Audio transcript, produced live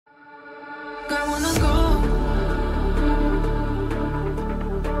I wanna go.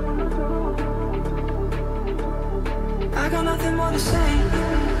 I got nothing more to say.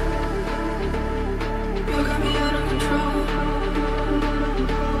 You got me out of control.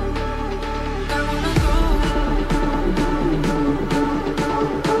 I wanna go.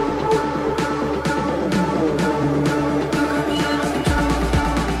 You got me out of control.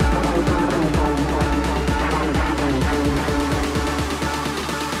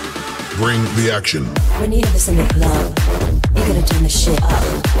 Bring the action. When you hear this in the club, you gotta turn the shit up.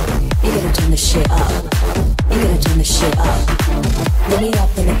 You gotta turn the shit up. You gotta turn the shit up. When we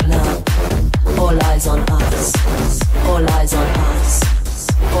up in the club, all eyes on us. All eyes on us.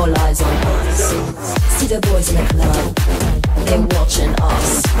 All eyes on us. See the boys in the club, they're watching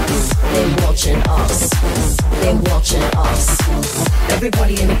us. They're watching us. They're watching us.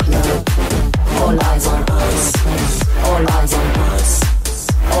 Everybody in the club, all eyes on us. All eyes on us.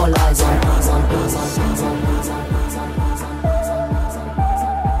 All eyes on us, on us, on us, on us, on us, on us, on us.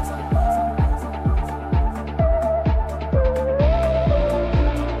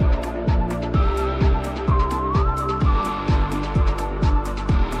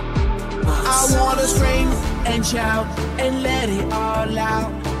 I wanna scream and shout and let it all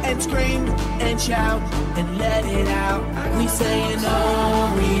out. And scream and shout and let it out. We saying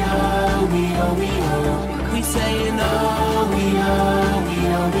oh, we oh, we oh, we oh. We saying oh, we oh, we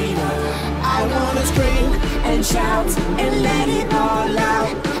oh, we oh. I wanna scream and shout and let it all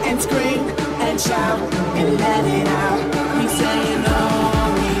out. And scream and shout and let it out. We saying oh,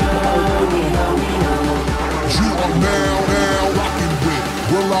 we oh, we oh, we oh. You are now rocking with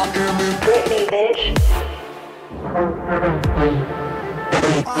will.I.am Britney, bitch.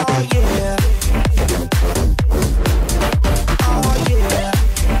 Oh yeah. Oh yeah.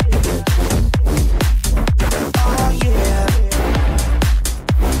 Oh yeah.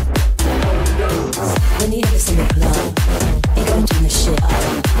 When you hear this in the club, you gotta turn the shit up.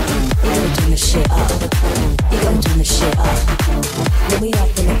 You gotta turn the shit up. You gotta turn the shit up. When we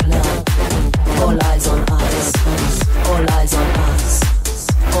up in the club, all eyes on us. All eyes on us.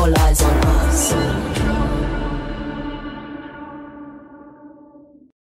 All eyes on